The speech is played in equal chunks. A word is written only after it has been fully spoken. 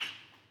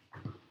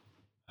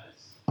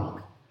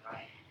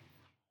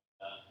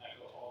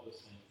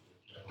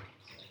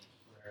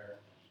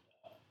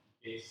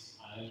case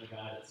I am the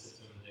guy that sits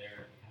over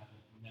there. We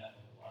haven't met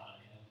a lot.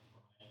 I am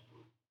Brian,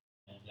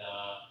 and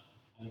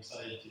I'm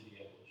excited to be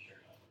able to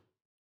share God's word.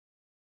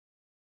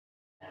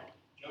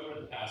 Joe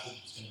read the passage.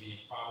 It's going to be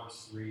in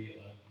Proverbs 3,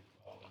 11 through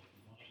 12. If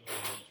you want to go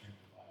ahead and turn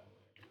your Bible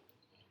there,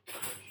 I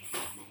encourage you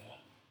to do that.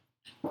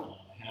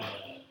 I had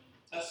a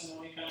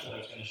testimony kind of that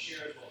I was going to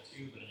share as well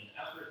too, but in an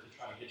effort to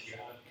try to get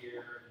you out of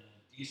here in a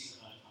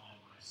decent amount of time,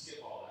 I'm going to skip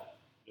all that.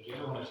 But if you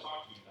ever want to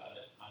talk to me about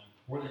it, I'm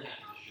more than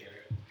happy to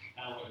share it.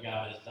 Kind of what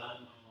God has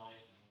done in my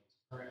life and what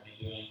He's currently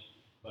doing.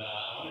 But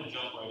I want to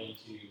jump right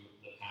into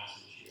the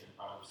passage here in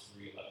Proverbs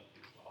 3, 11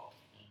 through 12.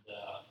 And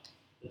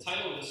the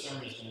title of the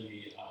sermon is going to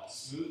be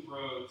Smooth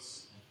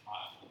Roads and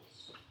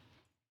Potholes.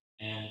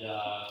 And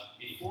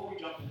before we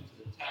jump into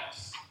the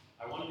text,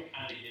 I wanted to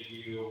kind of give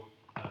you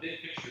a big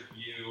picture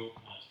view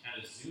to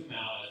kind of zoom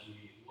out as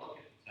we look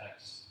at the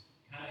text,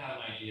 kind of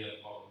have an idea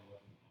of what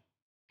we're looking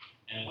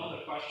at. And one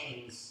of the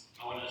questions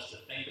I want us to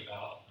think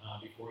about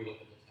before we look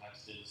at the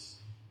text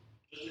is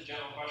just a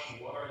general question: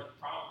 what are the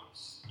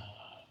proverbs?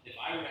 If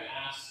I were to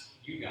ask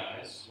you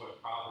guys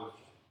what proverb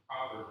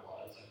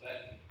was, I bet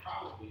you could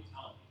probably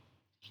tell me.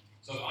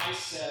 So if I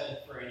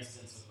said, for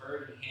instance, a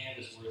bird in hand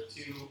is worth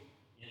two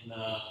in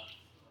the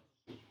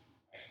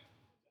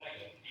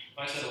if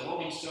I said a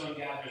rolling stone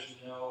gathers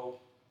no,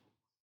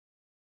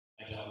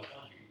 my job is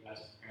done here. You guys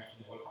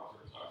apparently know what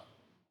proverbs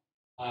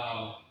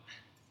are.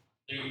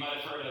 You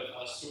might have heard of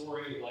a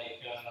story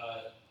like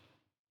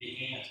the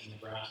ant and the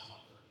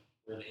grasshopper,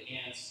 where the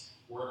ants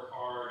work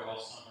hard all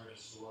summer to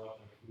store up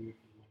their food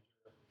for the winter.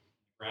 The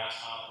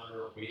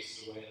grasshopper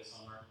wastes away the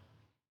summer,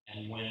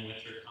 and when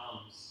winter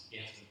comes, he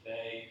has to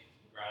beg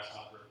the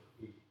grasshopper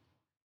for food.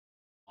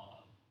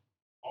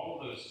 All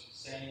of those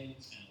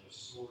sayings and those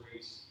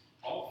stories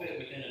all fit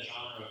within a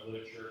genre of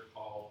literature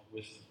called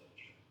wisdom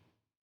literature.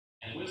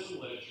 And wisdom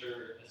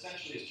literature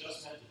essentially is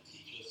just meant to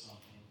teach us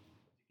something,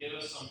 to give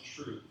us some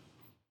truth,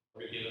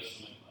 or to give us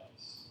some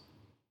advice.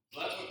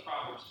 So that's what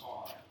Proverbs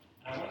are.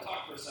 And I want to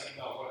talk for a second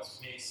about what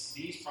makes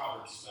these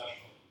Proverbs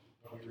special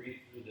when we read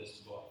through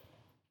this book.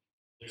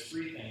 There's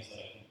three things that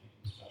I think make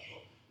them special.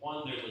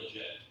 One, they're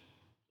legit.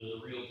 They're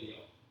the real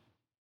deal.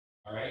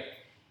 All right?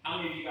 How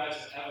many of you guys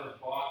have ever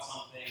bought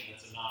something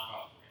that's a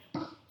knockoff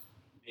brand?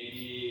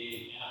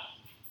 Maybe, yeah,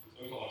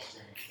 we've all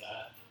experienced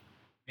that.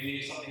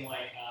 Maybe something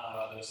like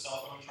those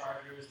cell phone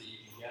chargers that you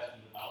can get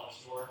in the dollar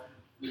store.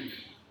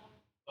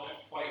 Don't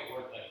quite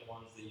work like the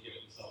ones that you get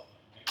with the cell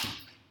phone, right?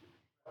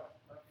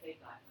 Or a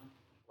fake iPhone.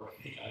 Or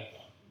a fake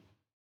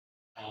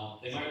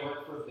iPhone. They might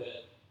work for a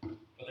bit,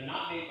 but they're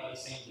not made by the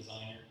same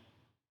designer,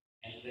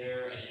 and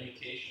they're an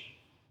imitation.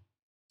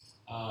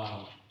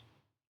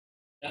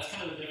 That's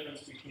kind of the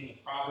difference between the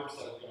Proverbs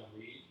that we're going to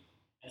read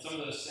and some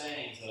of those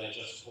sayings that I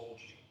just told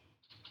you.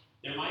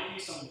 There might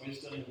be some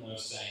wisdom in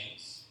those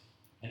sayings,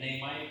 and they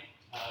might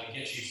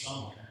get you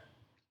somewhere,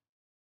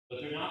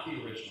 but they're not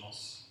the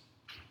originals,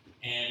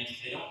 and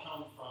they don't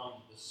come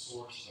from the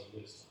source of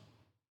wisdom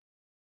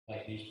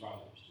like these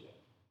Proverbs do.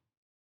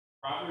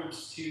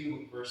 Proverbs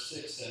 2, verse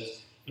 6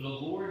 says, "For the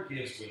Lord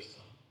gives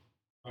wisdom.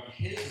 From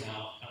his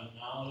mouth come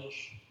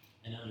knowledge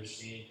and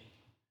understanding."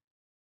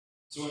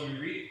 So when we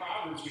read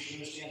Proverbs, we should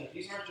understand that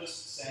these aren't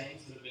just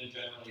sayings that have been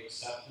generally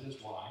accepted as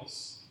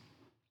wise.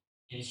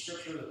 In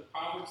Scripture, the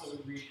Proverbs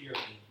that we read here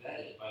are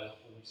vetted by the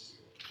Holy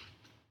Spirit.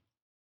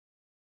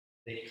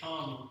 They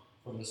come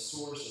from the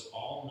source of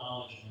all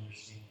knowledge and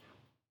understanding,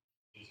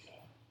 which is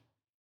God.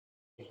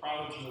 The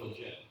Proverbs are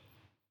legit.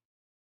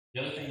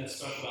 The other thing that's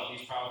special about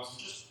these Proverbs, and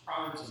just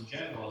Proverbs in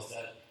general, is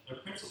that they're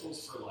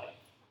principles for life.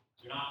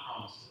 They're not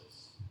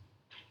promises.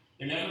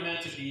 They're never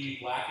meant to be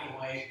black and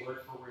white,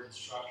 word-for-word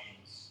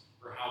instructions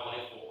for how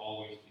life will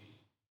always be.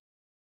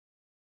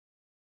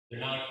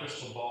 They're not a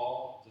crystal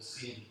ball to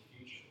see into the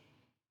future.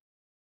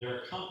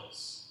 They're a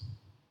compass.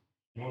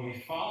 And when we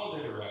follow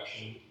their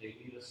direction, they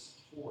lead us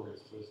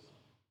towards wisdom.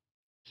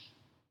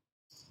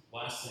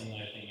 Last thing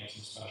that I think makes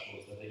them special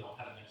is that they don't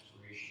have an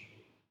expiration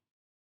date.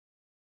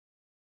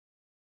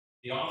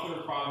 The author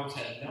of Proverbs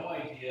had no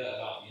idea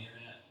about the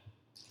internet,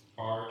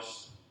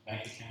 cars,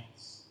 bank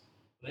accounts.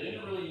 But they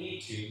didn't really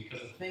need to,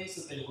 because the things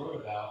that they wrote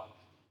about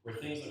were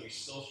things that we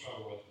still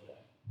struggle with today.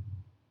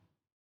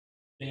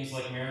 Things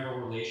like marital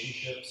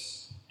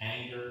relationships,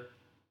 anger,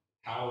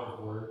 power of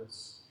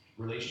words,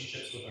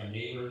 relationships with our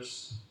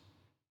neighbors,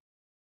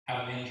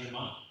 how to manage your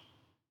money.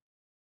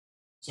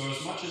 So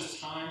as much as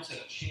times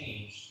have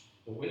changed,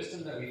 the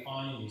wisdom that we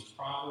find in these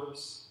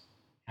Proverbs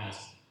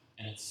hasn't,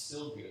 and it's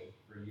still good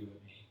for you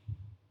and me.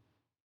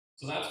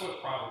 So that's what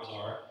Proverbs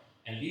are,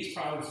 and these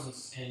Proverbs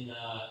in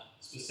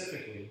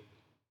specifically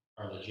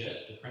are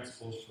legit. They're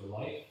principles for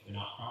life. They're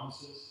not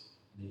promises,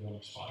 and they don't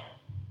expire.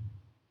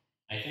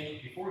 I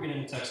think before we get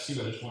into text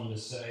 2, I just wanted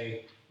to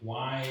say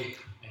why I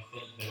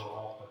think they were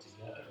all put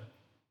together.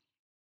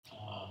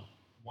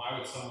 Why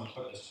would someone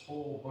put this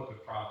whole book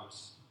of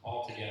Proverbs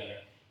all together?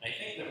 And I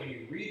think that when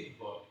you read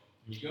the book,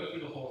 when you go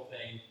through the whole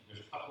thing,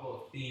 there's a couple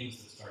of themes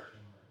that start to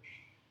emerge.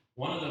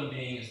 One of them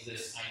being is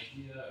this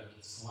idea or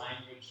this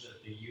language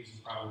that they use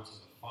in Proverbs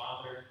of a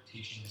father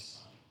teaching his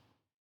son.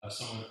 of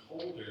someone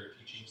older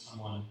teaching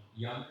someone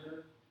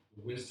younger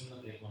the wisdom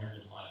that they've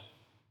learned in life.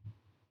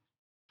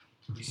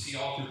 You see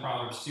all through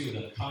Proverbs 2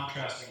 that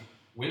contrasting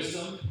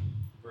wisdom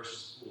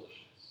versus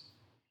foolishness,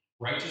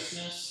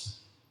 righteousness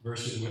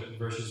versus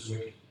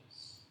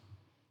wickedness.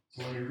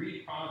 So when we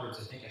read Proverbs,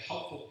 I think a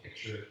helpful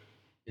picture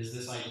is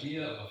this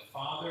idea of a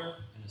father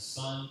and a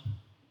son.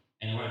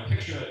 And when I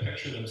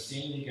picture them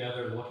standing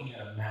together looking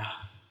at a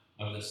map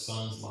of the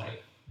son's life.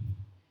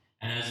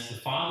 And as the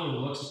father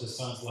looks at the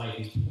son's life,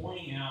 he's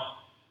pointing out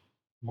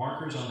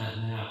markers on that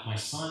map. My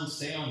son,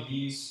 stay on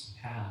these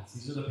paths.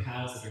 These are the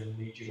paths that are going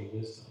to lead you to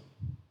wisdom.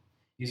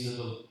 These are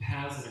the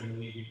paths that are going to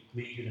lead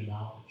you to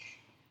knowledge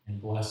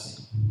and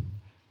blessing.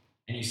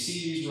 And you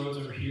see these roads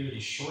over here,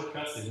 these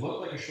shortcuts. They look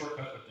like a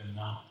shortcut, but they're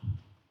not.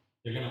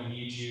 They're going to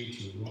lead you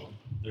to ruin.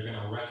 They're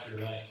going to wreck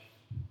your life.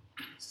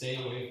 Stay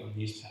away from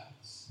these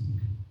paths.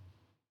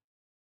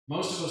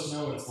 Most of us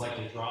know what it's like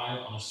to drive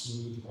on a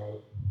smooth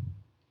road.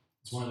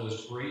 It's one of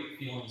those great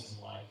feelings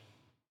in life.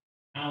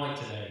 Kind of like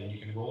today, when you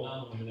can roll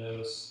down the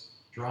windows,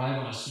 drive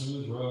on a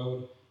smooth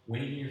road,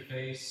 wind in your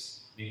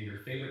face, maybe your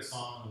favorite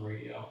song on the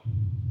radio.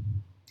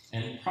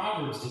 And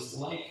Proverbs is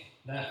like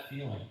that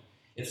feeling.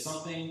 It's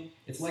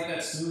like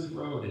that smooth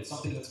road. It's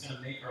something that's going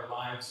to make our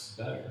lives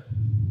better.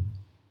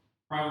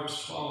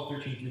 Proverbs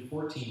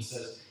 12:13-14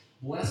 says,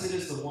 "Blessed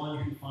is the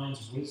one who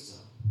finds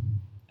wisdom,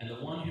 and the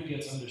one who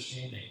gets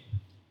understanding.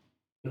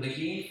 For the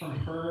gain from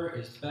her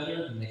is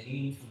better than the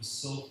gain from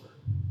silver,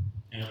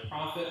 and a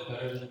profit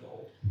better than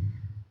gold."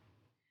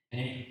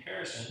 And in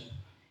comparison,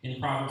 in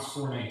Proverbs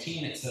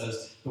 4:19 it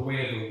says, "The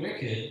way of the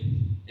wicked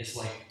is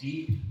like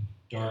deep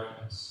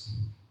darkness.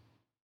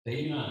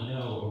 They do not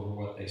know over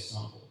what they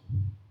stumble."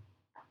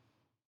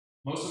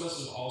 Most of us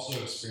have also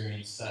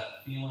experienced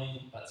that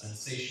feeling, that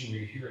sensation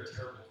where you hear a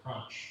terrible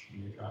crunch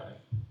when you're driving.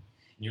 And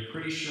you're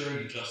pretty sure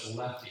you just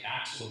left the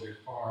axle of your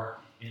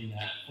car in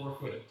that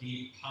 4-foot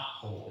deep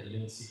pothole that you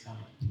didn't see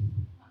coming.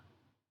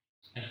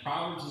 And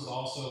Proverbs is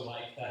also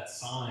like that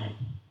sign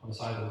on the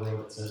side of the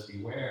road that says,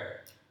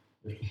 "Beware,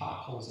 there's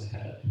potholes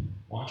ahead.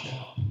 Watch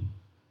out."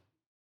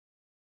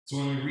 So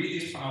when we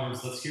read these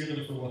Proverbs, let's hear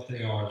them for what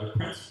they are. They're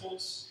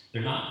principles,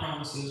 they're not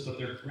promises, but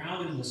they're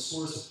grounded in the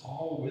source of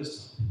all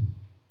wisdom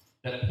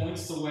that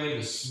points the way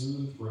to the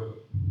smooth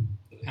road,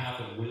 the path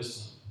of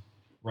wisdom,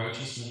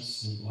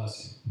 righteousness, and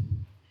blessing.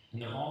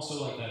 And they're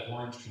also like that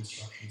orange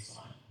construction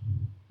sign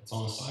that's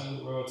on the side of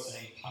the road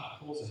saying,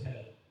 "Potholes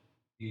ahead,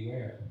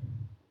 beware."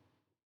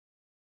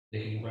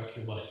 They can wreck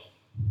your life.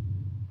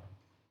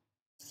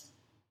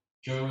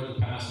 Joe read the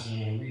passage,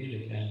 and I'm going to read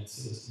it again. It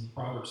says in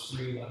Proverbs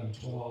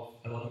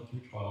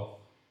 3:11-12,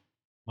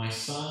 "My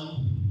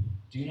son,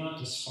 do not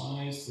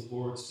despise the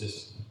Lord's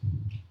discipline,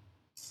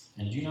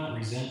 and do not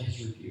resent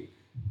his rebuke,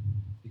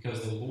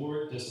 because the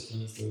Lord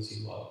disciplines those he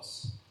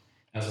loves.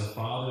 As a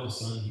father, the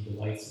son he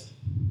delights in."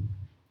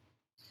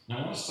 Now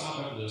I want to stop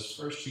after those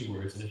first two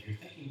words, and if you're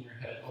thinking in your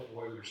head, "Oh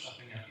boy, we're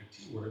stopping after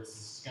two words,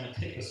 this is going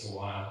to take us a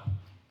while,"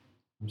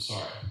 I'm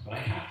sorry, but I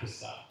have to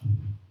stop.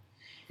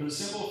 For the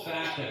simple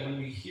fact that when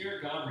we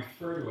hear God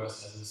refer to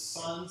us as his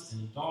sons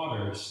and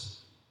daughters,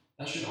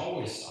 that should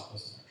always stop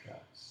us in our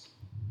tracks.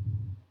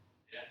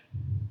 Yeah.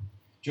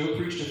 Joe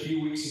preached a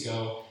few weeks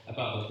ago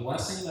about the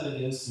blessing that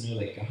it is to know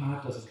that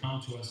God doesn't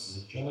come to us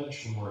as a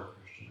judge when we're a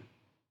Christian,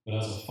 but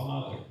as a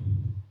father.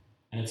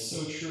 And it's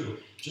so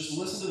true. Just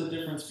listen to the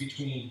difference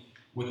between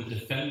 "Would the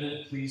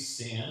defendant please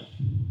stand?"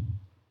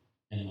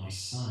 and "My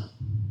son."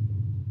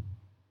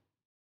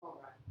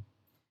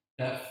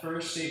 That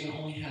first statement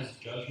only has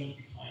judgment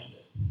behind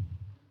it,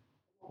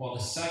 while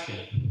the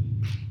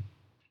second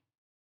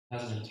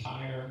has an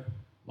entire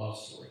love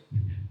story.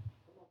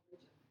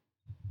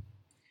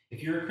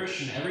 If you're a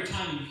Christian, every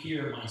time you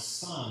hear "my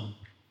son,"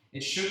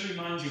 it should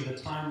remind you of the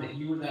time that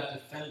you were that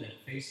defendant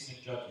facing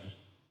a judgment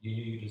you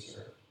knew you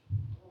deserved.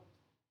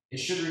 It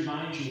should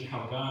remind you of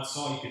how God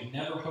saw you could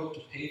never hope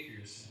to pay for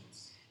your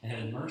sins and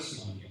had mercy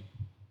on you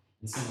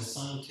and sent his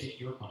son to take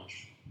your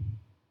punishment.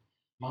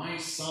 "My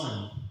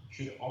son"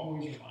 should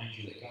always remind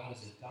you that God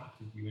has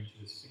adopted you into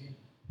his family,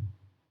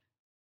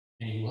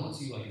 and he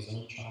loves you like his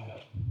own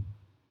child.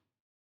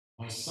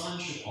 "My son"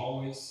 should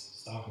always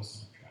stop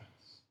us in our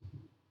tracks.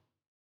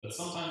 But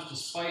sometimes,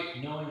 despite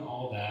knowing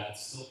all that,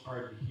 it's still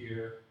hard to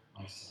hear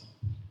 "my son."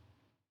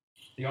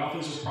 The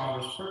authors of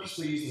Proverbs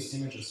purposely use this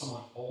image of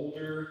someone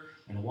older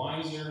and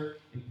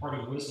wiser,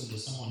 imparting wisdom to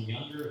someone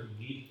younger who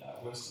needed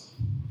that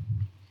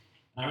wisdom.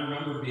 And I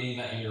remember being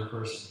that younger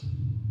person.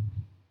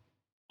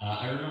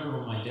 I remember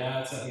when my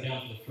dad sat me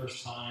down for the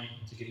first time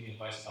to give me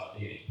advice about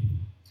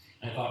dating.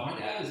 And I thought, my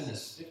dad is in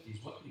his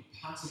 50s. What could he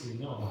possibly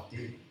know about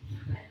dating?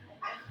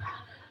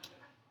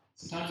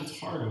 Sometimes it's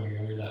hard when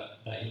you're that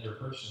younger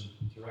person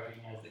to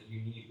recognize that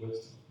you need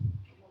wisdom.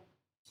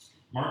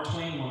 Mark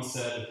Twain once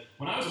said,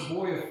 "When I was a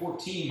boy of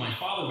 14, my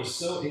father was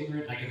so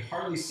ignorant I could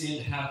hardly stand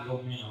to have the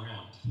old man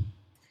around.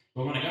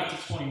 But when I got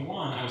to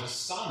 21, I was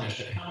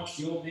astonished at how much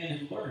the old man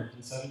had learned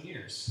in 7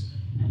 years."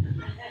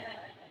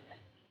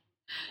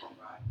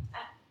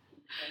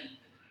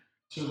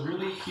 To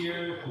really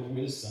hear the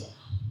wisdom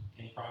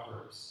in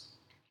Proverbs,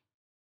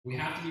 We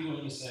have to be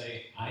willing to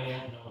say, I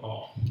don't know it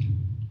all.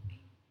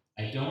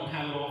 I don't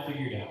have it all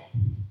figured out.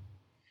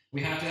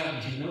 We have to have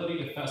the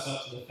humility to fess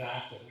up to the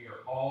fact that we are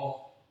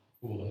all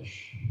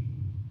foolish.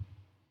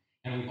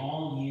 And we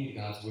all need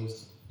God's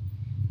wisdom.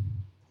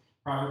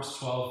 Proverbs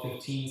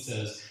 12:15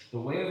 says, the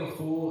way of a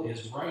fool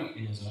is right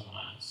in his own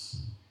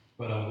eyes,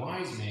 but a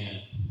wise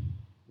man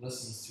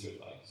listens to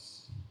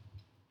advice.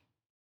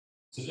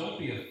 So don't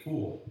be a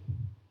fool.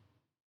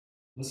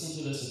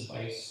 Listen to this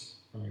advice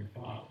from your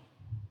father.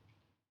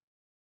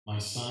 My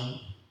son,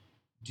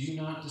 do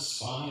not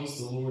despise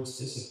the Lord's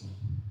discipline,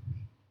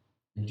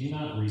 and do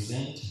not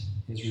resent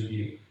his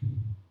rebuke.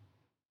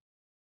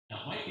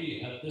 Now, it might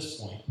be at this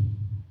point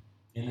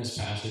in this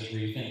passage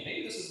where you think,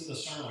 maybe this isn't the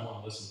sermon I want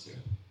to listen to.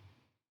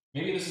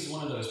 Maybe this is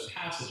one of those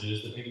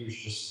passages that maybe we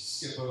should just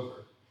skip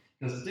over.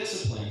 Because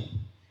discipline,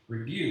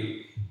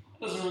 rebuke,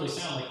 that doesn't really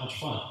sound like much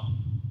fun.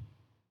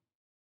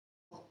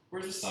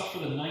 Where's the stuff for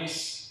the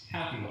nice,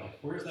 happy life?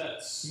 Where's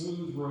that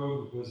smooth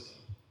road of wisdom?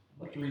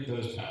 I'd like to read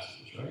those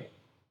passages, right?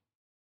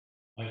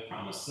 I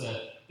promise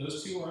that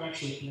those two are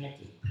actually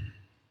connected.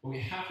 But we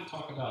have to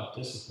talk about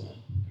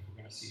discipline if we're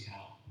going to see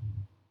how.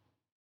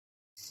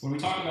 When we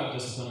talk about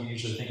discipline, we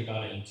usually think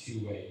about it in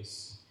two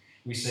ways.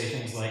 We say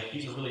things like,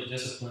 he's a really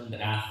disciplined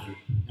athlete.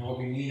 And what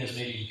we mean is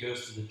maybe he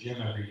goes to the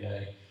gym every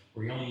day,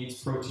 or he only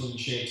eats protein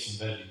shakes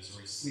and veggies,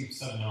 or he sleeps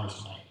 7 hours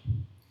a night.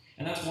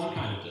 And that's one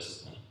kind of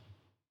discipline.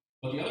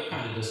 But the other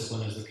kind of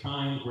discipline is the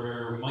kind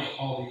where we might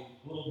all be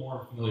a little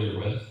more familiar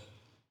with.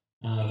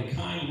 The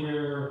kind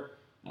where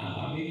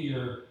maybe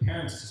your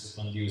parents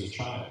disciplined you as a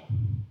child.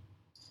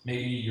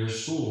 Maybe your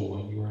school,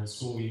 when you were in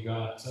school, you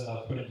got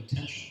put in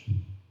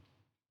detention.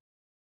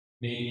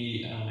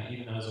 Maybe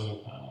even as a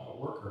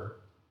worker,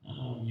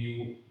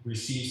 you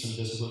received some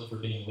discipline for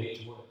being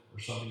late to work, or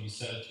something you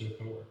said to a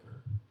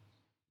coworker.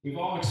 We've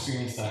all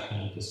experienced that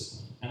kind of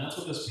discipline, and that's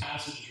what this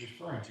passage is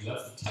referring to.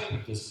 That's the type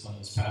of discipline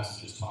this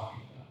passage is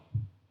talking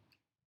about.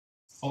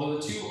 Although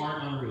the two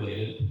aren't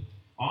unrelated,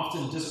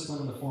 often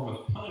discipline in the form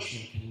of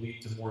punishment can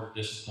lead to more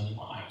disciplined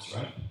lives,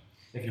 right?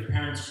 If your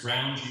parents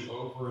ground you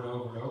over and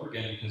over and over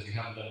again because you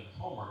haven't done your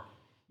homework,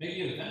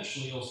 maybe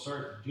eventually you'll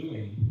start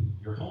doing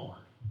your homework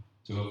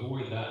to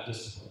avoid that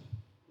discipline.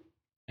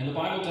 And the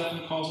Bible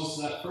definitely calls us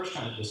to that first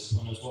kind of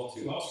discipline as well,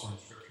 too, elsewhere in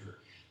Scripture.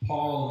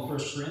 Paul in 1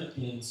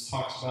 Corinthians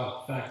talks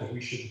about the fact that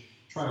we should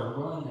try to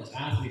run as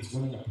athletes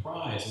winning a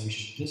prize, and we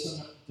should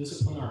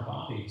discipline our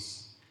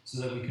bodies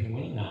so that we can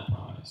win that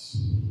prize.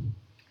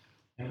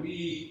 And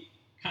we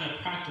kind of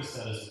practiced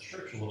that as a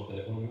church a little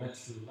bit when we went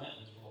through Lent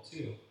as well,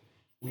 too.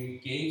 We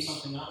gave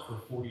something up for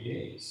 40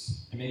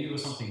 days. And maybe it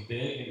was something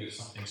big, maybe it was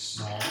something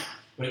small,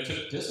 but it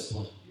took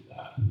discipline to do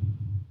that.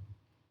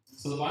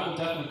 So the Bible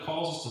definitely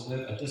calls us to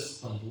live a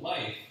disciplined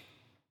life,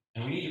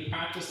 and we need to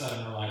practice that in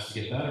our lives to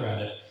get better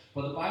at it.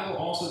 But the Bible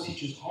also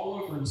teaches all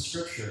over in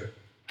Scripture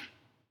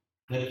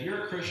that if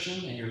you're a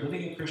Christian and you're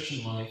living a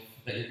Christian life,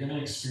 that you're going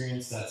to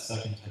experience that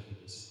second type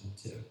of discipline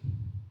too.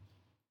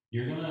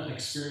 You're going to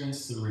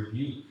experience the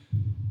rebuke,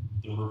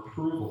 the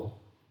reproval,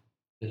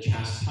 the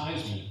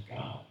chastisement of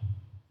God.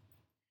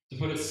 To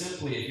put it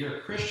simply, if you're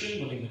a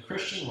Christian living the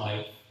Christian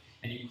life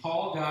and you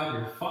call God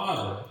your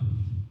Father,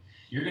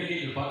 you're going to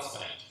get your butt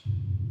spanked.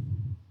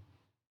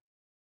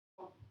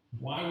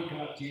 Why would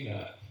God do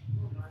that?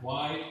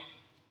 Why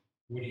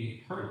would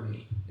he hurt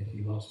me if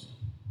he loves me?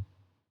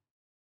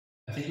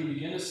 I think we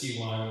begin to see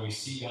why when we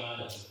see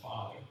God as a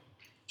father.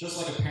 Just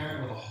like a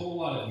parent with a whole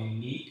lot of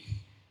unique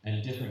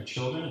and different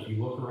children, if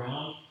you look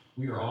around,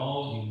 we are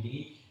all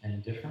unique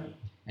and different,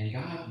 and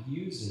God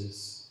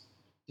uses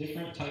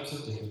different types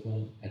of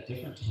discipline at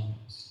different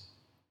times.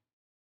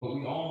 But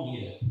we all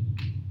need it.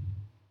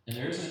 And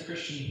there isn't a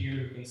Christian here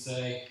who can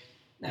say,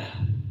 nah,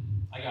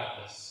 I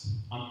got this.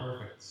 I'm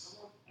perfect.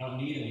 I don't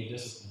need any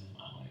discipline in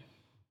my life.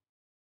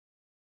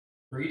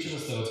 For each of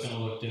us, though, it's going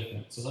to look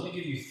different. So let me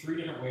give you 3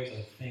 different ways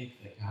I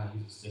think that God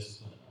uses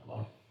discipline in our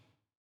life.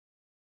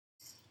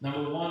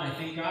 Number 1, I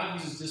think God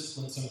uses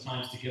discipline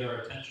sometimes to get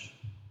our attention.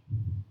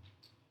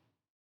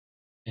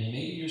 And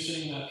maybe you're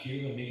sitting in that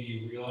pew and maybe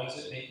you realize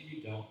it, maybe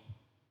you don't.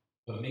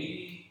 But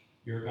maybe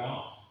you're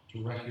about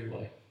to wreck your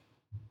life.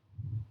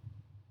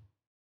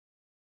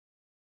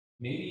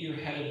 Maybe you're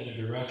headed in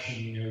a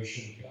direction you know you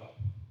shouldn't go.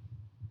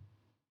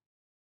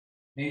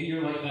 Maybe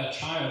you're like that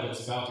child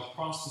that's about to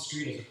cross the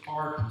street as a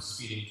car comes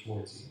speeding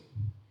towards you.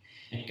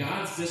 And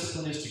God's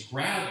discipline is to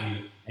grab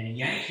you and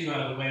yank you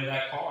out of the way of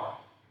that car.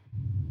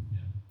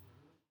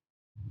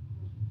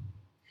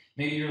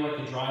 Maybe you're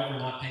like the driver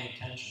not paying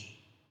attention.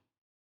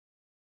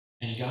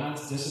 And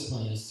God's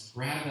discipline is to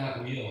grab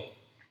that wheel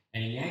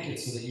and yank it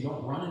so that you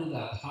don't run into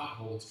that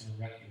pothole that's going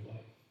to wreck your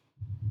life.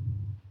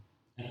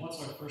 And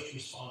what's our first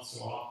response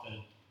so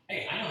often?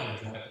 Hey, I know how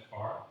to drive the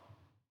car.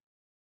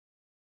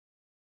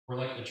 We're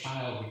like the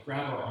child, we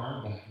grab our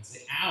arm back and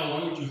say, ow,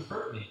 why would you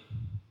hurt me?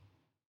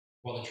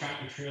 While the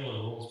tractor trailer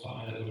rolls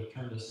by that would have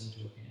turned us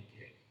into a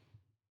pancake.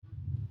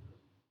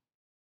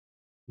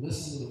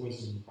 Listen to the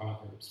wisdom of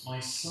Proverbs. My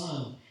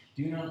son,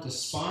 do not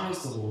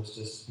despise the Lord's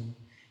discipline.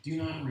 Do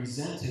not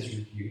resent his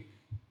rebuke.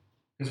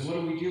 Because what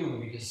do we do when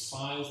we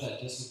despise that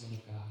discipline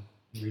of God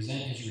and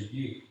resent his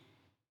rebuke?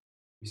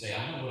 We say,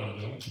 I know what I'm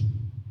doing.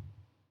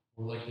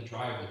 We're like the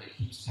driver that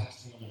keeps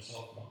texting on their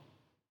cell phone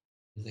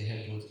as they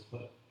head towards the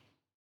cliff.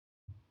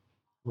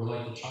 We're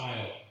like the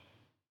child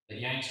that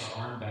yanks our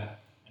arm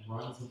back and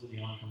runs into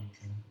the oncoming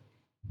traffic.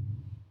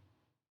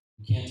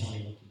 You can't tell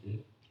me what to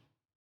do.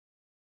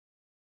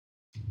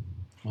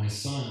 My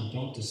son,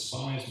 don't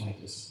despise my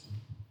discipline.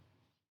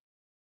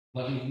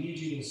 Let me lead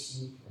you to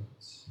smooth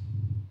roads.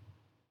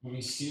 Let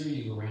me steer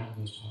you around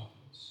those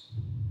potholes.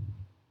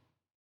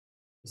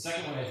 The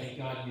second way I think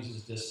God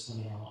uses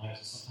discipline in our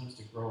lives is sometimes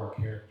to grow our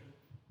character.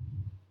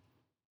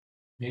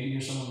 Maybe you're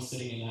someone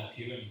sitting in that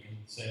pew and you can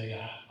say,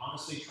 I'm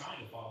honestly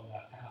trying to follow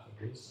that path of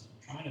wisdom.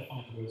 I'm trying to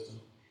find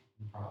wisdom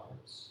in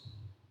Proverbs.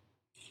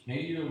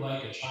 Maybe you're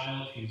like a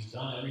child who's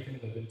done everything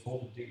they've been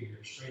told to do. You're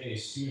a straight-A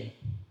student,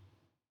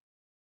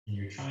 and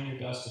you're trying your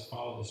best to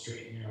follow the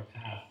straight and narrow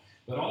path.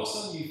 But all of a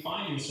sudden you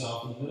find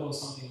yourself in the middle of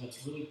something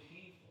that's really painful.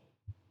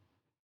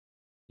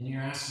 And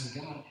you're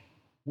asking God,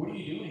 what are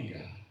you doing,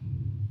 God?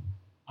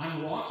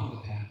 I'm walking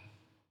the path.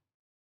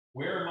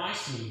 Where are my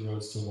smooth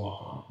roads to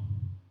walk on?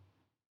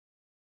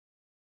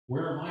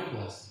 Where are my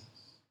blessings?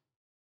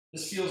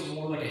 This feels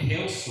more like a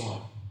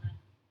hailstorm.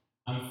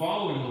 I'm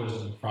following the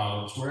wisdom of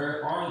Proverbs.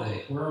 Where are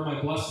they? Where are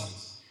my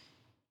blessings?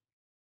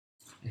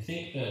 I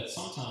think that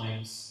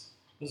sometimes,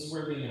 this is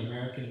where being an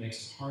American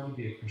makes it hard to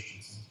be a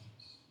Christian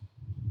sometimes.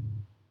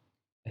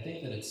 I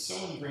think that it's so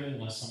ingrained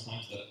in us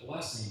sometimes that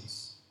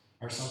blessings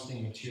are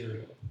something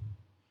material,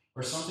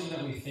 or something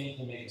that we think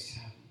will make us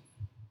happy.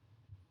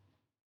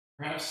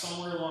 Perhaps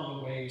somewhere along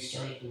the way we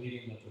started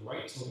believing that the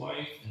right to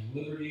life and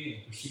liberty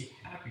and the pursuit of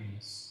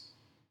happiness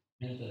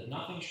meant that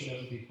nothing should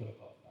ever be put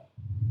above that.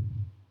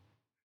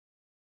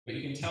 But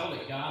you can tell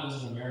that God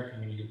is an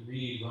American when you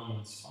read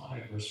Romans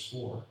 5, verse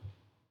 4.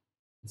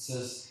 It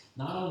says,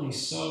 not only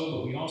so,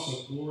 but we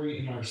also glory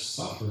in our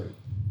suffering,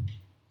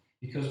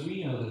 because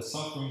we know that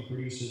suffering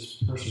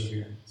produces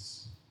perseverance.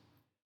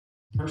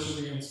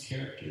 Perseverance,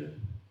 character,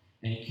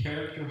 and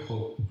character,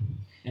 hope.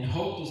 And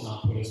hope does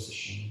not put us to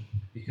shame,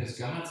 because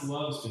God's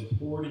love has been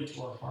poured into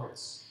our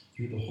hearts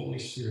through the Holy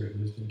Spirit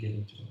who has been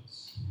given to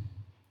us.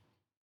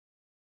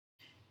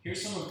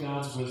 Here's some of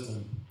God's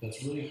wisdom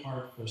that's really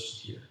hard for us to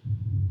hear.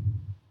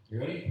 You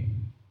ready?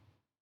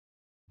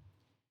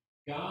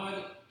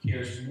 God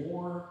cares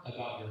more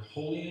about your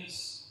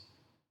holiness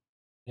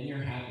than your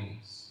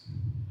happiness.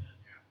 I'm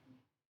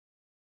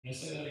going to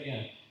say that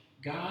again.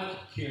 God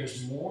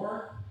cares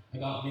more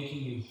about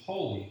making you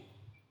holy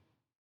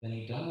than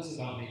he does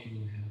about making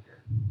you happy.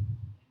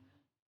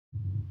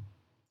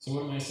 So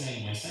what am I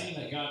saying? Am I saying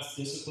that God's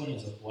discipline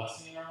is a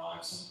blessing in our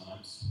lives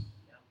sometimes?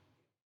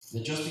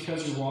 That just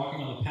because you're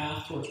walking on the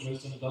path towards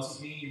wisdom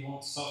doesn't mean you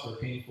won't suffer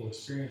painful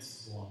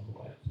experiences along the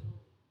way.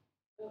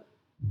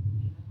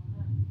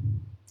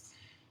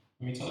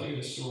 Let me tell you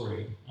a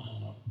story.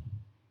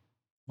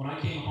 When I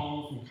came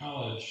home from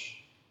college,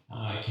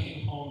 I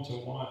came home to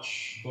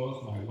watch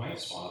both my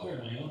wife's father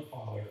and my own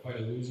father fight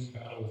a losing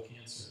battle with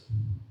cancer.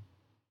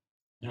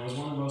 And it was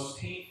one of the most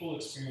painful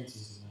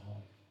experiences of my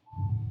life.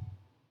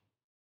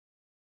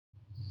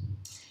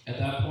 At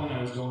that point,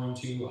 I was going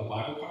to a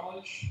Bible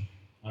college.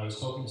 I was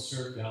hoping to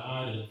serve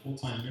God in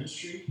full-time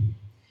ministry.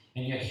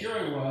 And yet here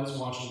I was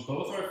watching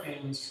both our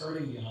families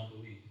hurting beyond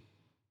belief.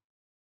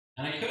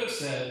 And I could have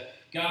said,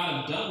 God,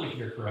 I'm done with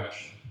your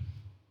correction.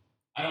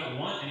 I don't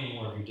want any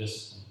more of your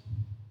discipline.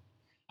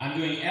 I'm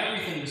doing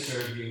everything to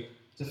serve you,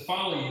 to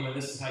follow you, and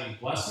this is how you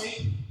bless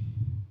me.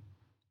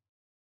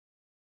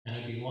 And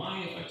I'd be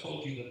lying if I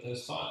told you that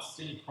those thoughts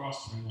didn't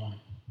cross my mind.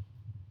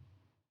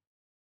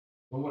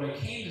 But what I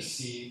came to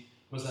see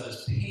was that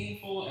as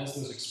painful as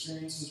those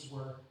experiences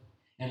were,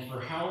 and for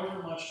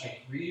however much I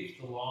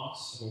grieved the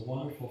loss of a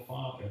wonderful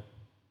father,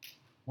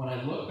 when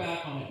I look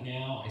back on it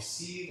now, I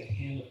see the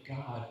hand of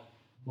God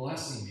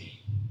blessing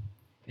me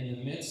in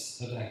the midst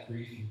of that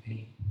grief and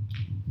pain.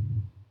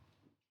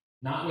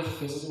 Not with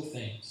physical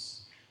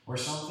things or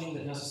something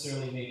that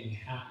necessarily made me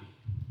happy,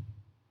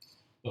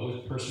 but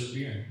with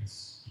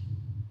perseverance,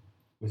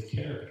 with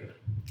character,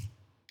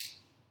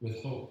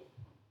 with hope.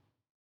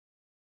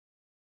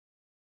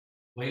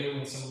 Later,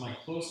 when some of my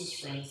closest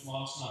friends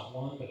lost not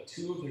one but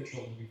two of their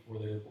children before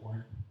they were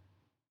born,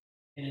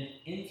 in an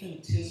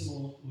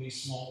infinitesimally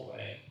small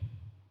way,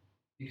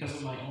 because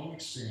of my own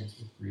experience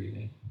with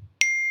grieving,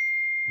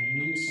 I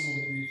knew some of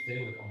the grief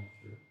they were going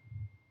through.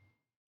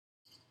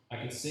 I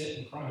could sit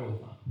and cry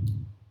with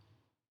them,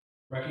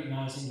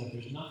 recognizing that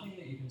there's nothing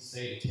that you can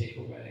say to take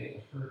away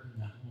the hurt in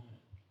that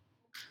moment,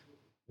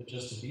 but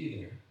just to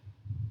be there.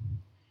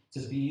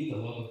 To be the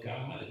love of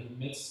God in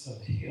the midst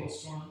of a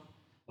hailstorm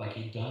like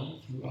he'd done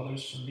through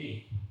others for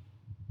me.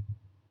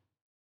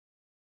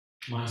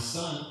 My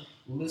son,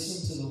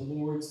 listen to the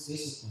Lord's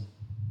discipline.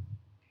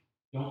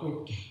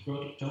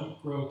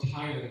 Don't grow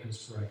tired of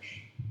his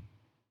correction.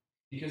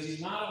 Because he's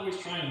not always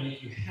trying to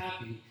make you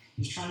happy,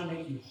 he's trying to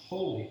make you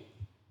holy.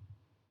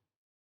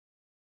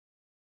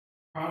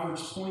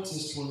 Proverbs points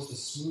us towards the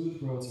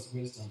smooth roads of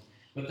wisdom,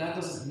 but that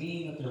doesn't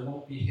mean that there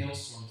won't be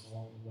hailstorms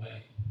along the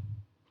way.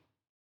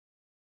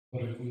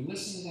 But if we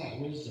listen to that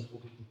wisdom,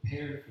 we'll be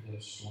prepared for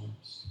those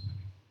storms.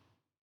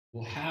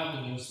 We'll have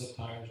the no-slip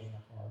tires on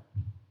our car.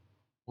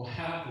 We'll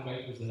have the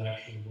wipers that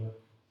actually work.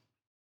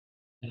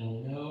 And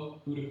we'll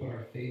know who to put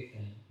our faith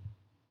in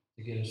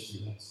to get us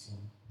through that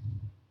storm.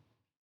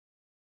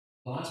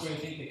 The last way I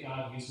think that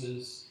God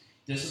uses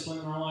discipline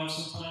in our lives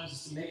sometimes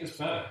is to make us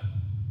better.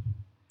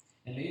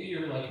 And maybe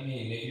you're like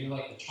me. Maybe you're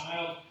like the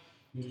child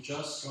who's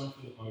just going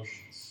through the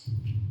motions.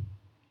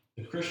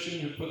 The Christian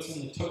who puts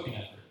in the token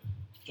effort,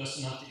 just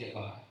enough to get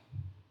by.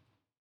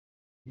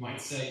 You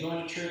might say,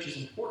 going to church is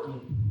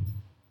important,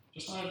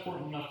 just not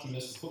important enough to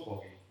miss the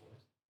football game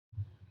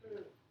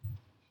for.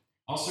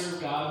 I'll serve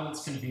God when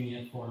it's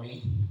convenient for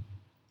me.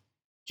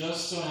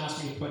 Just don't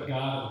ask me to put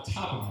God at the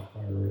top of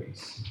my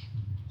priorities.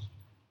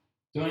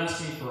 Don't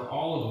ask me for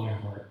all of my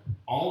heart,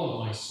 all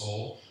of my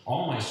soul,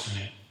 all my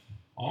strength,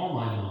 all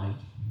my mind.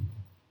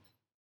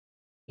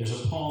 There's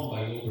a poem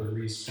by Wilbur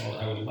Reese called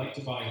I Would Like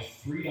to Buy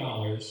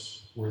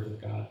 $3 Worth of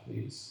God,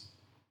 Please.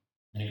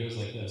 And it goes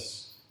like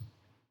this.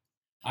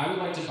 I would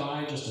like to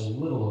buy just a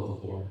little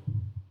of the Lord.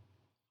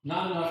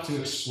 Not enough to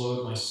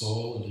explode my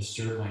soul and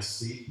disturb my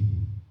sleep.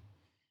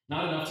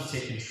 Not enough to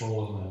take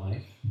control of my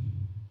life.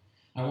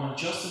 I want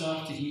just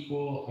enough to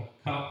equal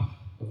a cup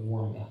of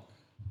warm milk.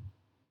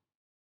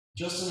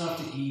 Just enough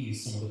to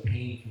ease some of the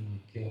pain from my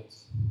guilt.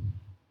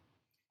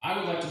 I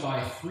would like to buy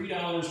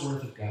 $3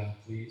 worth of God,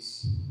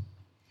 please.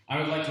 I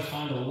would like to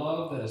find a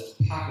love that is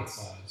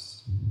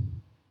pocket-sized.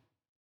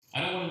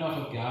 I don't want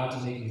enough of God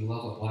to make me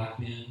love a black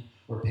man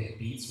or pick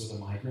beets with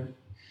a migrant.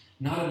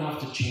 Not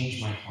enough to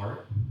change my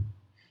heart.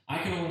 I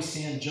can only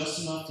stand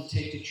just enough to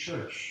take to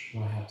church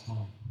when I have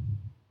time.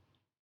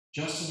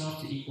 Just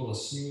enough to equal a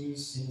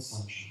snooze in the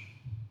sunshine.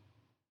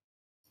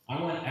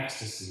 I want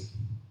ecstasy,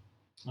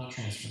 not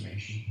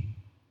transformation.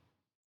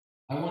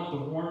 I want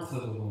the warmth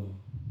of the womb,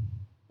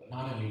 but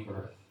not a new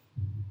birth.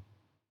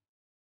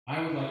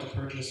 I would like to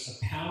purchase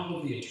a pound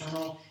of the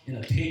eternal in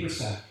a paper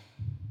sack.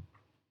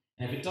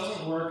 And if it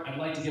doesn't work, I'd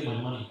like to get my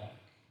money back.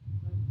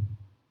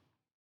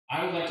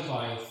 I would like to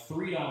buy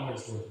 $3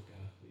 worth of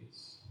God,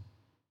 please.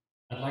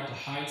 I'd like to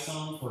hide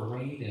some for a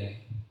rainy day.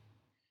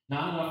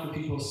 Not enough for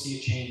people to see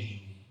a change in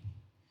me.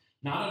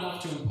 Not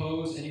enough to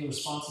impose any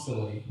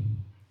responsibility.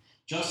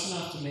 Just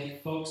enough to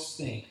make folks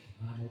think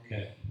I'm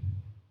okay.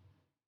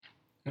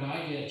 Could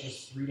I get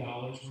just $3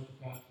 worth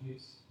of God,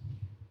 please?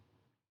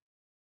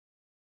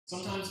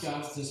 Sometimes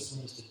God's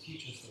discipline is to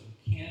teach us that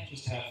we can't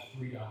just have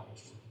 $3 worth of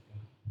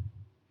God.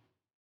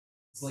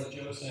 It's like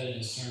Joe said in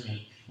his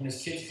sermon. When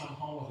his kids come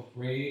home with a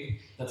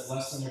grade that's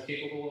less than they're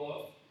capable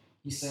of,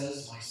 he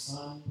says, my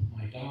son,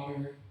 my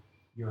daughter,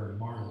 you're a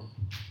marvel.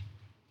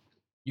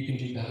 You can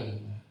do better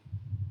than that.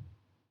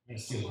 I'm going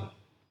to steal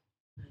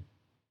that.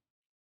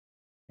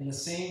 In the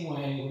same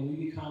way, when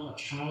we become a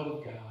child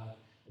of God,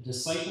 a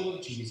disciple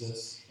of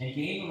Jesus, and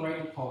gain the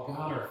right to call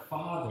God our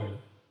Father,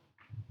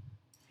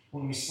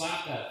 when we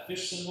slap that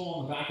fish symbol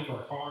on the back of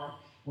our car,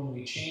 when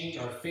we change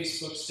our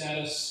Facebook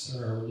status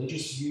or our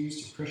religious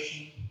views to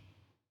Christian,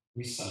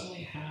 we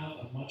suddenly have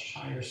a much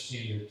higher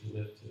standard to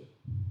live to.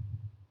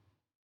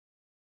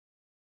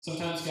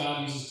 Sometimes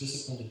God uses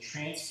discipline to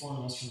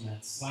transform us from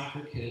that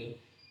slacker kid,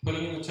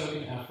 putting in the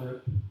token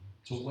effort,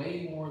 to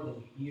way more than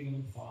we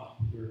even thought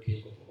we were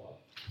capable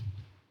of.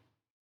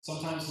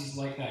 Sometimes he's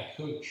like that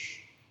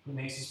coach who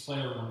makes his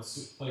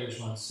players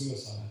run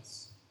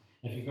suicides.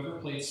 And if you've ever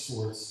played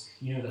sports,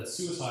 you know that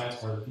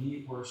suicides are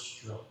the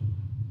worst drill.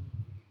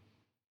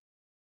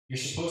 You're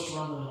supposed to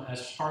run them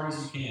as hard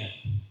as you can,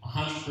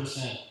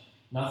 100%,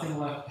 nothing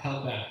left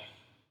held back.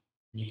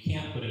 And you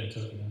can't put in a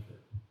token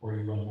effort, or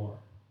you run more.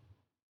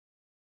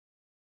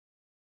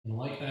 And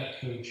like that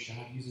coach,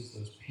 God uses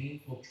those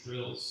painful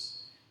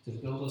drills to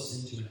build us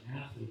into an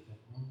athlete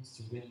that runs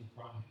to win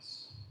the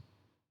prize.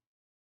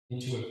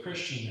 Into a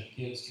Christian that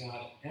gives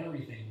God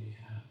everything we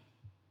have.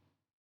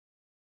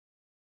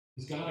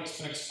 Because God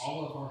expects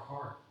all of our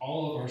heart,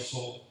 all of our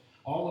soul,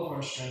 all of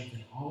our strength,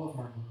 and all of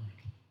our mind.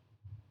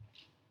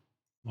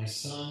 My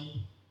son,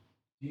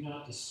 do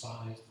not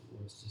despise the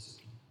Lord's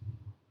discipline.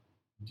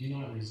 Do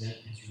not resent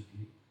his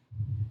rebuke.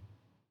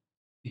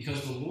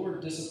 Because the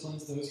Lord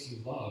disciplines those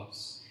he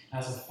loves.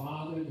 As a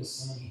father, the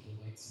son he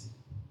delights in.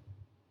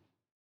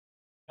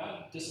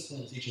 God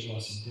disciplines each of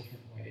us in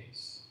different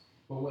ways.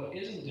 But what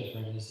isn't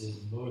different is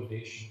his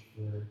motivation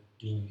for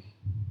doing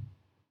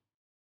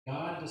it.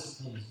 God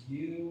disciplines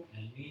you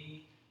and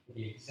me for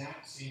the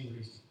exact same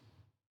reason.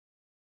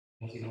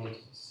 Because he loves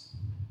us.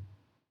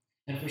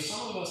 And for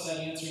some of us, that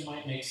answer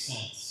might make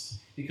sense.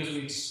 Because we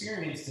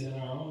experienced it in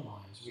our own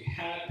lives. We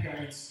had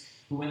parents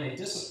who, when they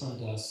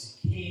disciplined us,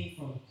 it came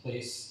from a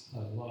place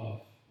of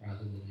love rather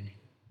than anger.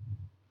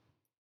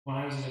 When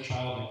I was a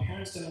child, my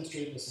parents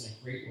demonstrated this in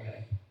a great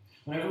way.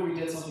 Whenever we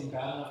did something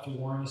bad enough to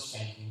warrant a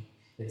spanking,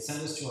 they'd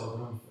send us to our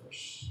room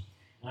first.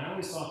 And I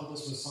always thought that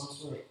this was some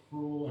sort of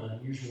cruel and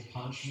unusual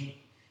punishment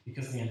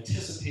because the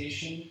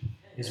anticipation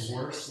is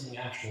worse than the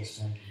actual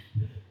spanking.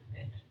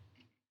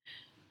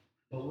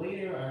 But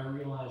later I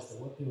realized that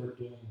what they were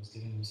doing was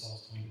giving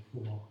themselves time to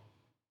cool off.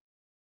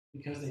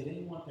 because they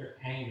didn't want their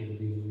anger to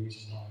be the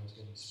reason why I was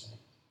getting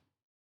spanked.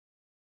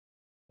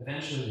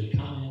 Eventually, they'd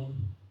come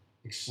in,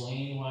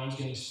 explain why I was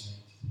getting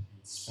spanked,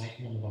 and spank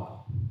me on the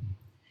bottom.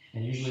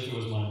 And usually, if it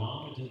was my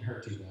mom, it didn't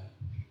hurt too bad.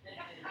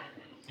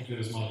 If it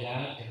was my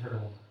dad, it hurt a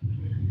lot.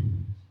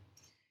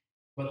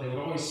 But they would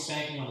always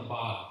spank me on the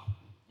bottom.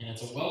 And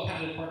it's a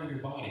well-padded part of your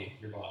body,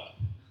 your bottom.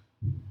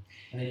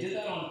 And they did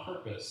that on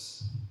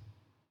purpose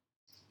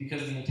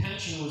because the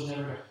intention was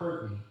never to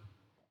hurt me,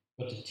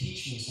 but to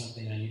teach me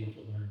something I needed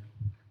to learn.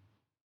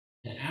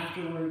 And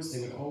afterwards,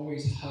 they would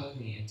always hug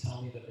me and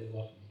tell me that they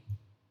loved me.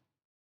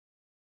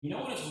 You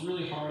know when it's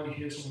really hard to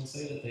hear someone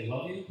say that they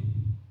love you?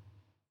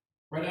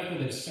 Right after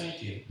they've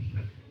spanked you.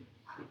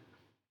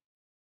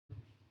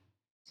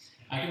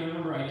 I can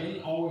remember I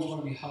didn't always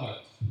want to be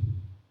hugged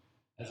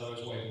as I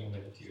was wiping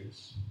away the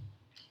tears.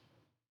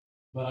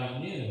 But I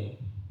knew,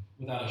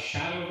 without a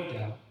shadow of a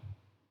doubt,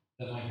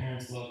 that my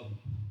parents loved me,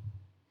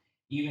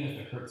 even if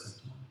it hurt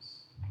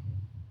sometimes.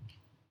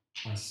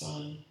 My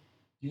son,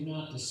 do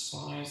not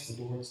despise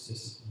the Lord's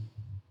discipline,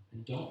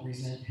 and don't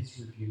resent his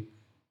rebuke,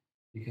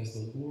 because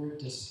the Lord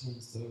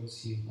disciplines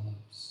those he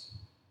loves.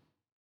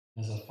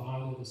 As a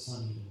father, the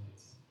son he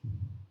delights in.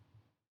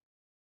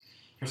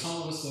 For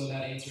some of us, though,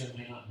 that answer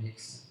might not make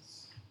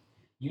sense.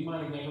 You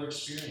might have never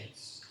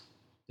experienced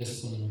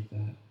discipline like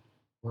that,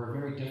 or a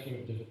very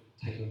different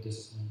type of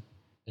discipline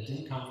that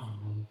didn't come from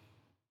love,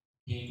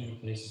 came from a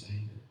place of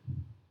anger.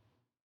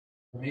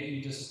 Or maybe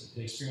you just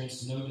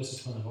experienced no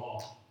discipline at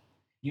all.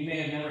 You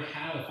may have never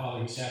had a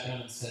father who sat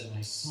down and said,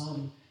 "My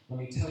son, let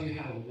me tell you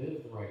how to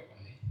live the right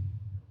way."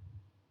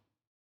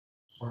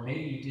 Or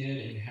maybe you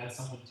did and you had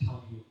someone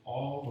telling you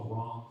all the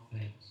wrong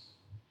things.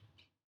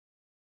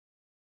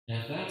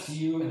 And if that's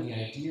you and the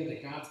idea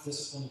that God's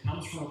discipline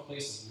comes from a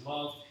place of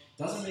love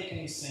doesn't make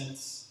any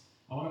sense,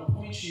 I want to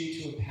point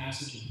you to a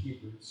passage in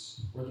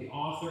Hebrews where the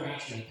author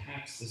actually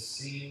unpacks the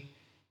same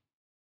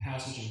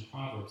passage in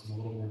Proverbs in a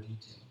little more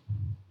detail.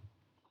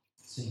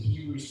 It's in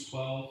Hebrews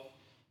 12,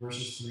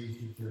 verses 3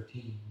 through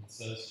 13. It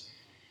says,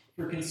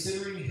 "For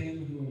considering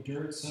him who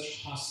endured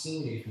such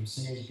hostility from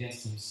sinners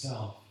against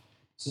himself,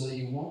 so that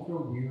you won't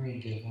grow weary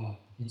and give up.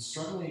 In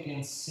struggling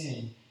against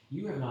sin,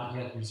 you have not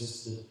yet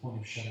resisted to the point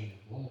of shedding your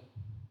blood.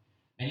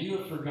 And you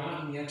have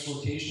forgotten the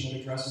exhortation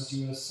that addresses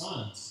you as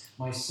sons.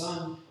 My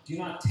son, do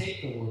not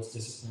take the Lord's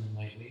discipline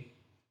lightly,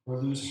 or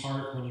lose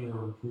heart when you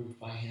are reproved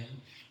by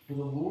him. For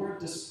the Lord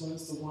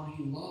disciplines the one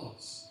he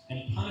loves,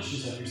 and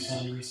punishes every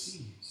son he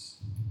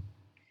receives.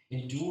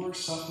 Endure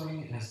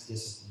suffering as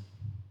discipline.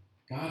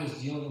 God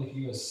is dealing with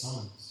you as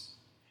sons.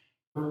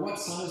 For what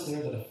son is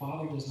there that a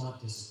father does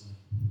not discipline?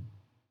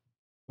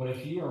 But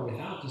if you are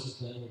without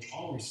discipline, which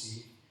all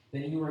receive,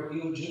 then you are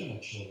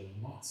illegitimate children,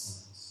 not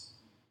sons.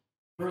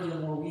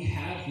 Furthermore, we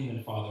had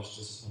human fathers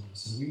discipline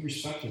us, and we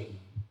respected them.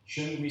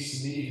 Shouldn't we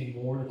submit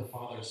even more to the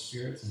Father of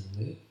spirits and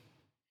live?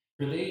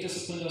 For they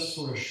disciplined us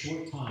for a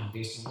short time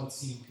based on what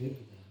seemed good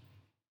to them.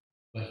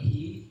 But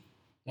he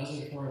does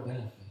it for our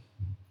benefit,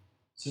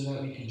 so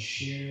that we can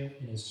share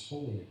in his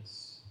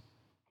holiness.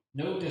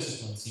 No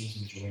discipline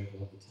seems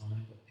enjoyable at the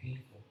time, but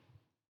painful.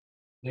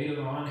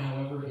 Later on,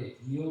 however, it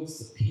yields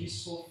the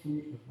peaceful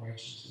fruit of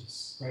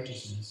righteousness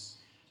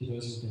to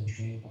those who have been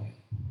trained by it.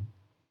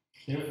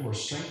 Therefore,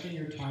 strengthen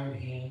your tired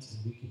hands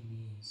and weakened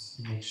knees,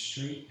 and make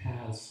straight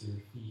paths for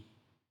your feet,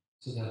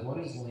 so that what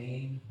is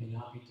lame may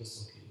not be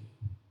dislocated,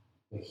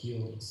 but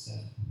healed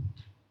instead.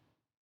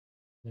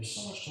 There's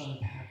so much to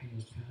unpack in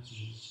those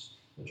passages,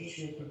 but just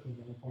real quickly,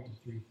 I'm going to point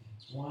to three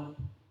things. One,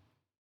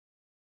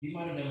 you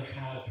might have never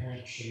had a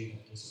parent show you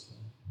that discipline.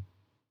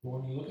 But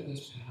when you look at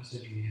this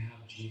passage, we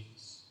have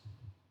Jesus,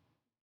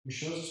 who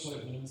shows us what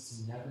it means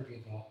to never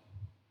give up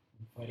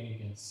in fighting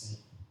against sin.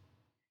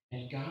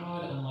 And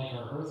God, unlike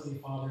our earthly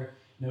father,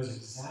 knows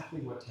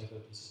exactly what type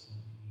of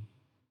discipline we need.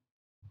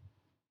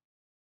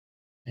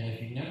 And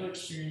if you've never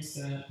experienced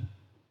that,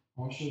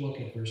 I want you to look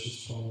at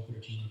verses 12 and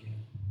 13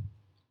 again.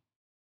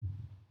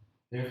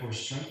 Therefore,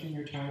 strengthen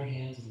your tired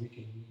hands and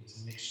weakened knees,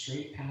 and make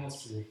straight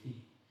paths for your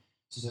feet,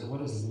 so that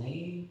what is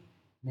lame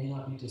may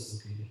not be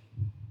dislocated,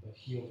 but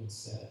healed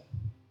instead.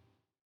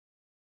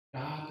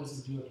 God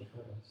doesn't do it to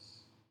hurt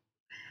us.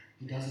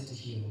 He does it to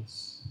heal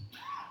us.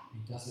 He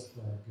does it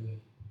for our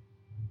good.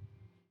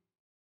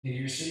 Maybe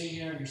you're sitting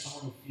here and you're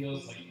someone who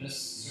feels like this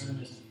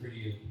sermon isn't for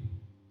you,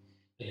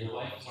 that your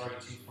life is already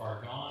too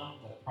far gone,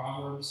 that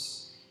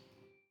Proverbs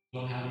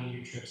don't have any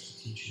new tricks to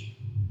teach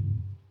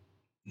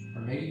you.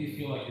 Or maybe you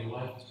feel like your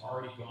life has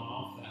already gone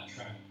off that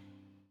track,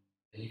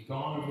 that you've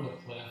gone over the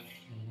cliff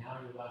and now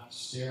you're left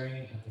staring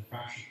at the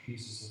fractured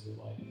pieces of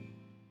your life,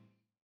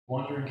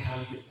 wondering how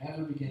you could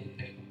ever begin to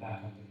pick them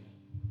back up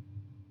again.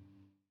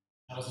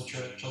 How does the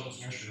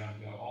children's nursery rhyme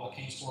go? All the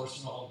king's horses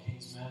and all the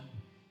king's men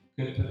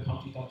could put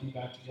Humpty Dumpty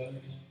back together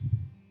again.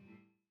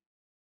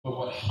 But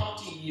what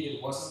Humpty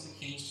needed wasn't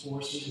the king's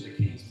horses or the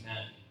king's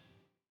men.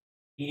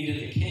 He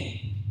needed the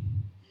king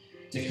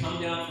to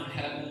come down from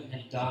heaven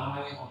and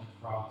die on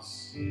the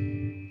cross.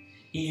 He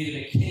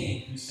needed a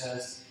king who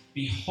says,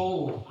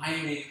 "Behold,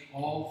 I make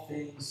all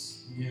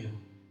things new."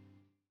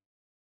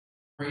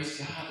 Praise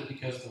God that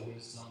because of the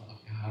wisdom of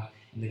God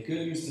and the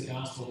good news of the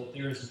gospel, that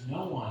there is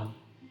no one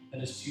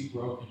that is too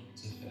broken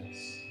to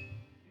fix.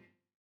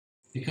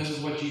 Because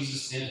of what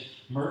Jesus did,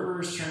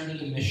 murderers turned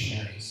into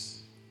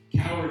missionaries.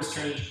 Cowards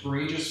turned into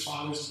courageous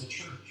fathers of the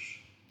church.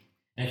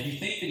 And if you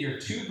think that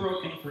you're too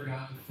broken for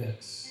God to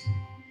fix,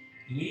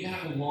 you need to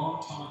have a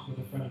long talk with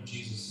a friend of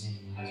Jesus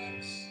named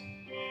Lazarus.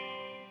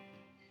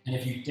 And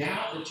if you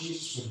doubt that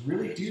Jesus would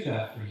really do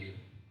that for you,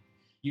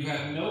 you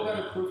have no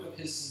better proof of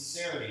his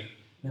sincerity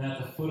than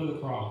at the foot of the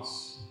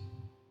cross.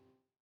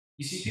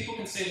 You see, people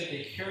can say that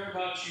they care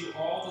about you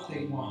all that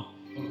they want.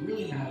 What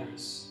really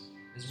matters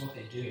is what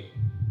they do.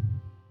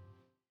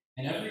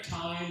 And every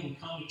time we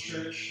come to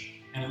church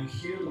and we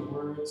hear the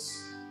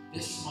words,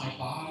 "This is my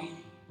body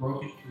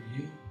broken for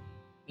you.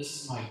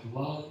 This is my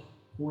blood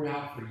poured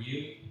out for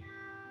you,"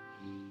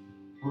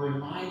 we're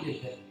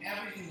reminded that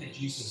everything that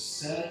Jesus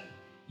said,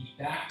 he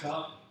backed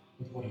up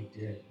with what he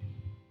did.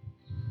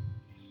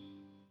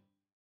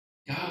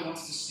 God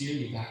wants to steer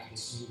you back to the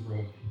smooth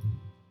road,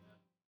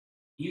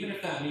 even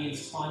if that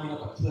means climbing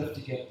up a cliff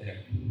to get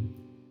there.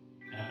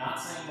 And I'm not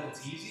saying that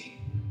it's easy,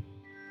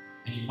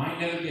 and you might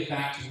never get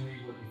back to where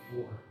you were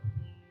before.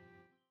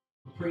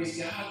 But praise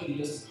God that he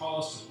doesn't call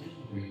us to win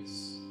the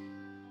race,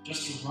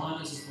 just to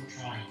run as if we're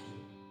trying to.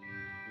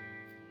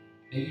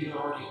 Maybe you're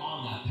already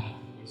on that path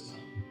of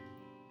wisdom,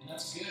 and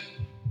that's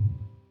good.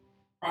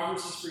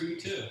 Proverbs is for you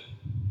too.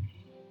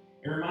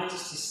 It reminds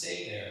us to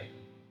stay there.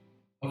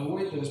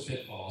 Avoid those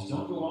pitfalls.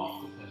 Don't go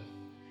off the cliff.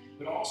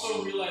 But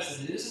also realize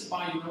that it isn't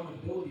by your own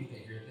ability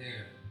that you're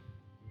there.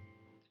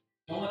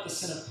 Don't let the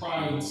sin of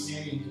pride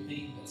ensnare you into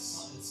thinking that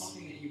it's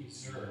something that you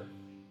deserve,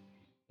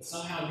 that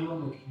somehow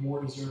you're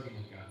more deserving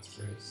of God's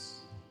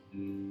grace.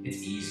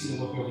 It's easy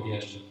to look over the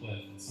edge of the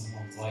cliff at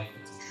someone's life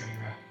that's a train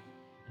wreck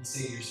and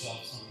say to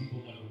yourself, some people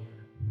never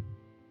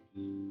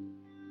learn.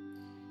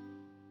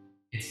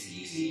 It's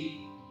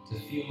easy to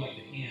feel like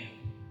the ant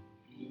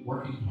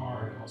working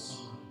hard all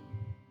summer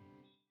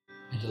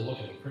and to look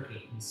at the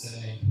cricket and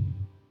say,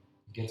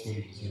 he gets what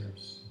he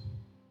deserves.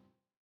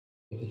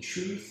 But the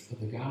truth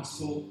of the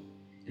gospel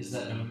is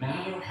that no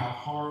matter how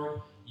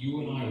hard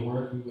you and I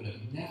work, we would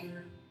have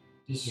never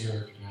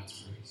deserved God's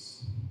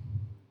grace.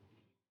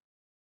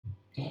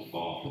 Don't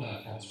fall for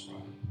that false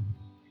pride.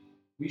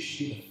 We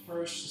should be the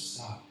first to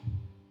stop,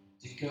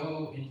 to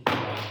go into the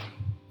valley,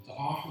 to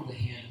offer the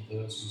hand of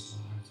those whose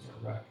lives are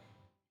a wreck.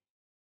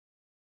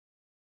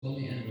 Let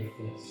me end with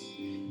this.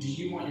 Do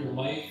you want your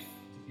life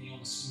to be on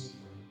a smooth road?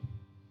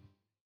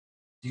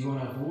 Do you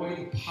want to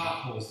avoid the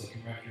potholes that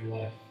can wreck your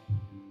life?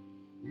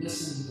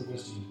 Listen to the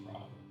wisdom of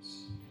Proverbs.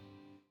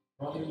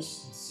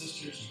 Brothers and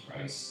sisters in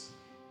Christ,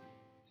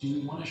 do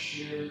we want to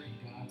share in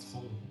God's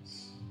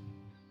holiness?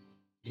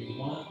 Do we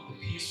want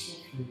the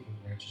peaceful fruit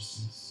of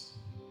righteousness?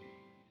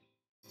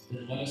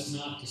 Then let us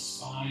not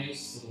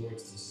despise the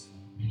Lord's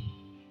discipline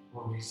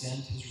or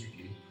resent his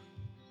rebuke,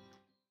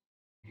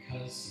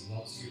 because he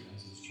loves you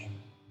as his child,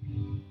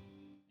 and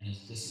his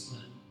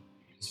discipline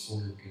is for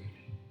your good.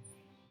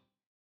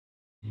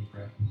 Can you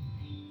pray?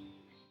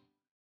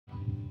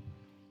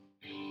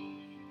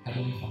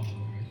 Heavenly Father,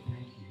 I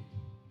thank you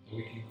that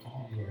we can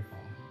call you our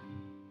Father.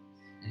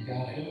 And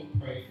God, I don't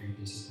pray for your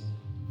discipline,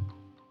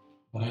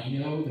 but I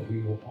know that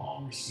we will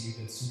all receive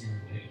it sooner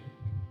or later.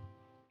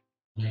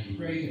 And I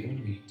pray that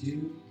when we do,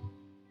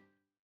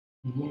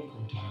 we won't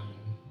grow tired of it.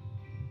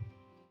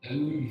 That we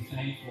would be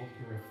thankful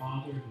for a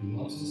Father who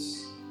loves us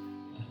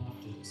enough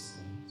to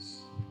discipline us.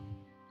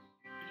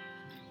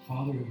 A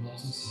Father who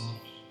loves us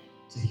enough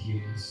to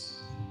heal us.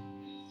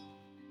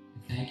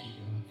 And thank you,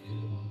 God, for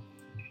your love.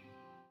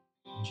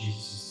 In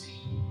Jesus' name.